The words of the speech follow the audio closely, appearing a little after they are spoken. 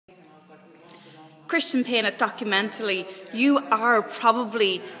Christian Payne at Documentally, you are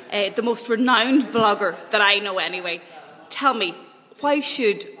probably the most renowned blogger that I know anyway. Tell me, why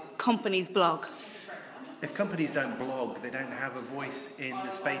should companies blog? If companies don't blog, they don't have a voice in the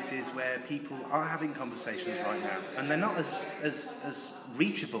spaces where people are having conversations right now. And they're not as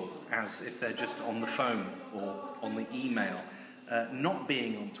reachable as if they're just on the phone or on the email. Not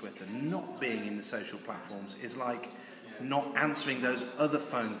being on Twitter, not being in the social platforms is like not answering those other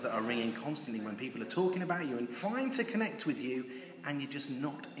phones that are ringing constantly when people are talking about you and trying to connect with you, and you're just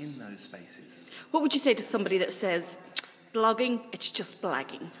not in those spaces. What would you say to somebody that says, blogging, it's just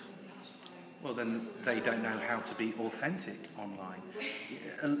blagging? Well, then they don't know how to be authentic online.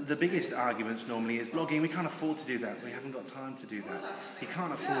 The biggest arguments normally is blogging, we can't afford to do that. We haven't got time to do that. You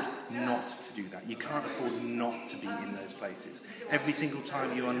can't afford not to do that. You can't afford not to be in those places. Every single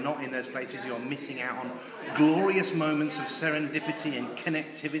time you are not in those places, you are missing out on glorious moments of serendipity and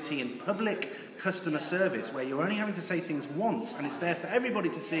connectivity and public customer service where you're only having to say things once and it's there for everybody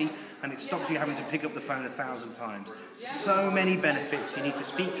to see, and it stops you having to pick up the phone 1,000 times. So many benefits. You need to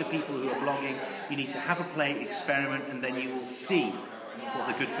speak to people who are blogging, you need to have a play, experiment, and then you will see what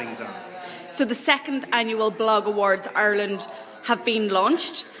the good things are. So the second annual Blog Awards Ireland have been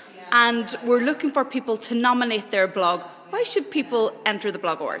launched, and we're looking for people to nominate their blog. Why should people enter the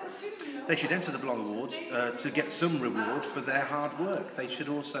Blog Awards? They should enter the Blog Awards to get some reward for their hard work. They should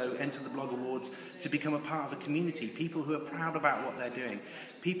also enter the Blog Awards to become a part of a community, people who are proud about what they're doing,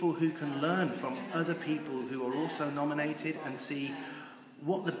 people who can learn from other people who are also nominated and see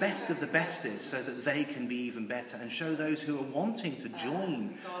what the best of the best is so that they can be even better, and show those who are wanting to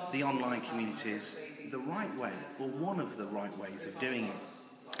join the online communities the right way, or one of the right ways of doing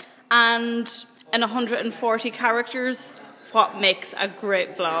it. And in 140 characters, what makes a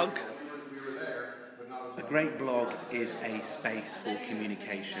great blog? A great blog is a space for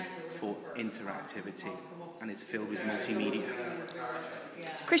communication, for interactivity, and it's filled with multimedia.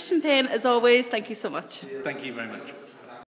 Christian Payne, as always, thank you so much. Thank you very much.